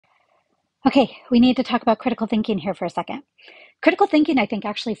Okay, we need to talk about critical thinking here for a second. Critical thinking, I think,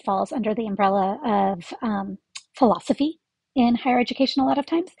 actually falls under the umbrella of philosophy in higher education a lot of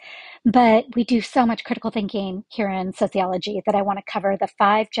times. But we do so much critical thinking here in sociology that I want to cover the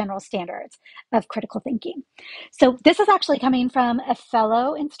five general standards of critical thinking. So, this is actually coming from a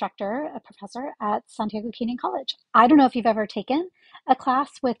fellow instructor, a professor at Santiago Canyon College. I don't know if you've ever taken a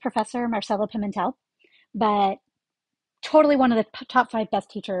class with Professor Marcelo Pimentel, but totally one of the top five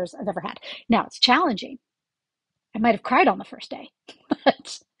best teachers I've ever had. Now, it's challenging. I might have cried on the first day,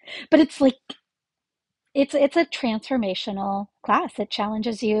 but it's like it's a transformational class. It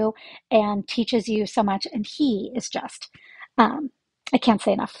challenges you and teaches you so much. And he is just um, I can't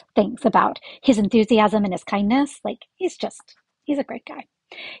say enough things about his enthusiasm and his kindness. Like he's a great guy.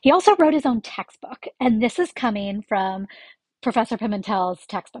 He also wrote his own textbook, and this is coming from Professor Pimentel's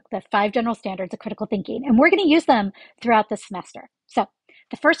textbook, The Five General Standards of Critical Thinking, and we're going to use them throughout this semester. So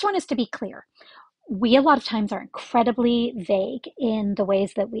the first one is to be clear. We a lot of times are incredibly vague in the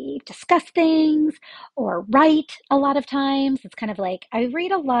ways that we discuss things or write a lot of times. It's kind of like I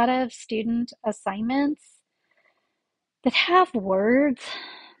read a lot of student assignments that have words,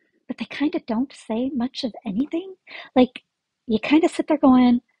 but they kind of don't say much of anything. Like you kind of sit there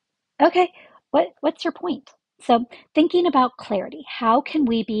going, okay, what's your point? So thinking about clarity, how can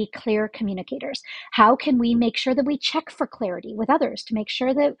we be clear communicators? How can we make sure that we check for clarity with others to make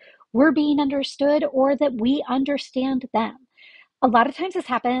sure that we're being understood or that we understand them? A lot of times this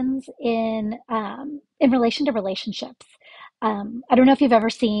happens in relation to relationships. I don't know if you've ever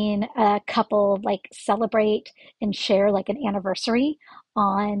seen a couple like celebrate and share like an anniversary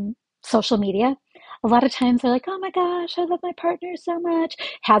on social media. A lot of times they're like, "Oh my gosh, I love my partner so much."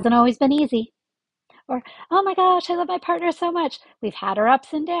 Hasn't always been easy. Or, "Oh my gosh, I love my partner so much." We've had our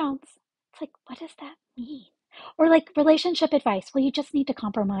ups and downs. It's like, what does that mean? Or like relationship advice. Well, you just need to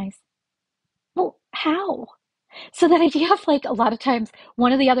compromise. Well, how? So that idea of like a lot of times,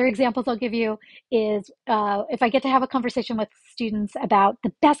 one of the other examples I'll give you is if I get to have a conversation with students about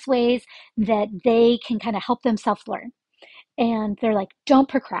the best ways that they can kind of help themselves learn. And they're like, don't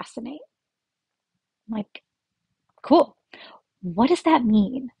procrastinate. I'm like, cool. What does that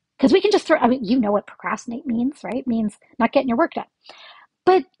mean? Because we can just throw, I mean, you know what procrastinate means, right? It means not getting your work done.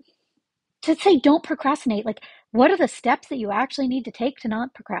 But to say don't procrastinate, like, what are the steps that you actually need to take to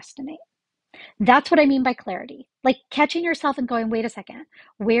not procrastinate? That's what I mean by clarity. Like catching yourself and going, wait a second,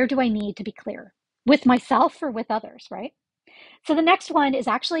 where do I need to be clear? With myself or with others, right? So the next one is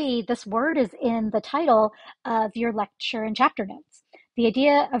actually, this word is in the title of your lecture and chapter notes. The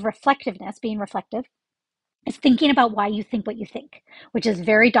idea of reflectiveness, being reflective, is thinking about why you think what you think, which is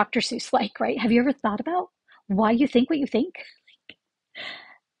very Dr. Seuss like, right? Have you ever thought about why you think what you think?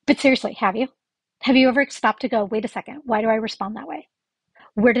 But seriously, have you? Have you ever stopped to go, wait a second, why do I respond that way?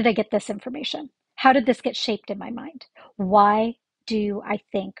 Where did I get this information? How did this get shaped in my mind? Why do I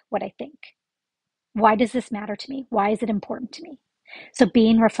think what I think? Why does this matter to me? Why is it important to me? So,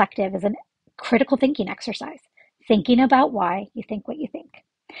 being reflective is a critical thinking exercise, thinking about why you think what you think.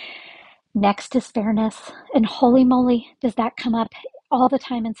 Next is fairness. And holy moly, does that come up all the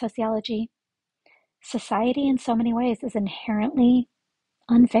time in sociology? Society, in so many ways, is inherently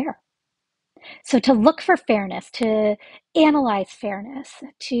unfair. So, to look for fairness, to analyze fairness,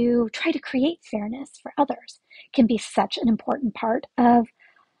 to try to create fairness for others can be such an important part of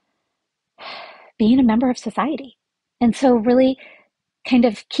being a member of society. And so, really kind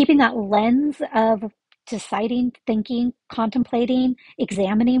of keeping that lens of deciding, thinking, contemplating,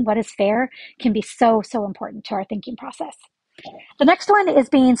 examining what is fair can be so, so important to our thinking process. The next one is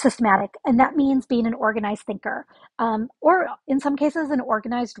being systematic, and that means being an organized thinker, or in some cases, an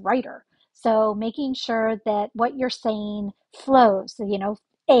organized writer. So making sure that what you're saying flows, so,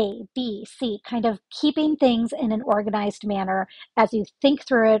 A, B, C, kind of keeping things in an organized manner as you think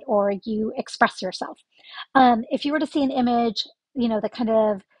through it or you express yourself. If you were to see an image, that kind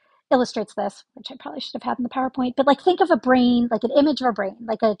of illustrates this, which I probably should have had in the PowerPoint, but like think of a brain, like an image of a brain,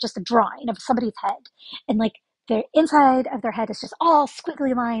 like just a drawing of somebody's head. And like the inside of their head is just all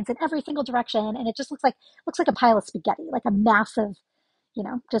squiggly lines in every single direction. And it just looks like a pile of spaghetti, like a massive,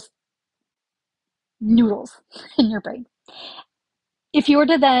 just noodles in your brain. If you were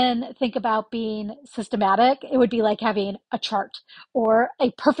to then think about being systematic, it would be like having a chart or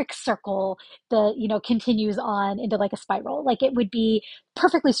a perfect circle that, continues on into like a spiral. Like it would be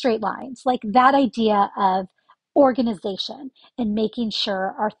perfectly straight lines, like that idea of organization and making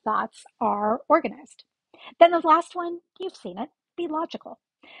sure our thoughts are organized. Then the last one, you've seen it, be logical.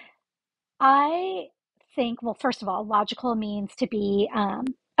 I think, well, first of all, logical means to be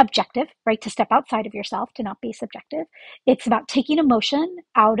objective, right? To step outside of yourself, to not be subjective. It's about taking emotion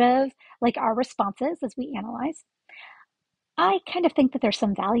out of like our responses as we analyze. I kind of think that there's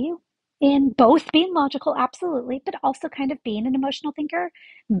some value in both being logical, absolutely, but also kind of being an emotional thinker,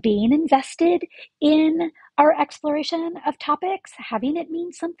 being invested in our exploration of topics, having it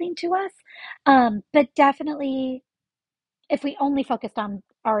mean something to us. But definitely, if we only focused on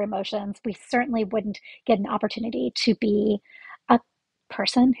our emotions, we certainly wouldn't get an opportunity to be a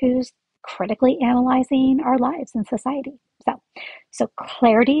person who's critically analyzing our lives and society. So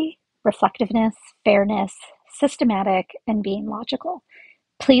clarity, reflectiveness, fairness, systematic, and being logical.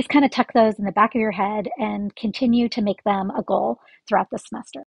 Please kind of tuck those in the back of your head and continue to make them a goal throughout the semester.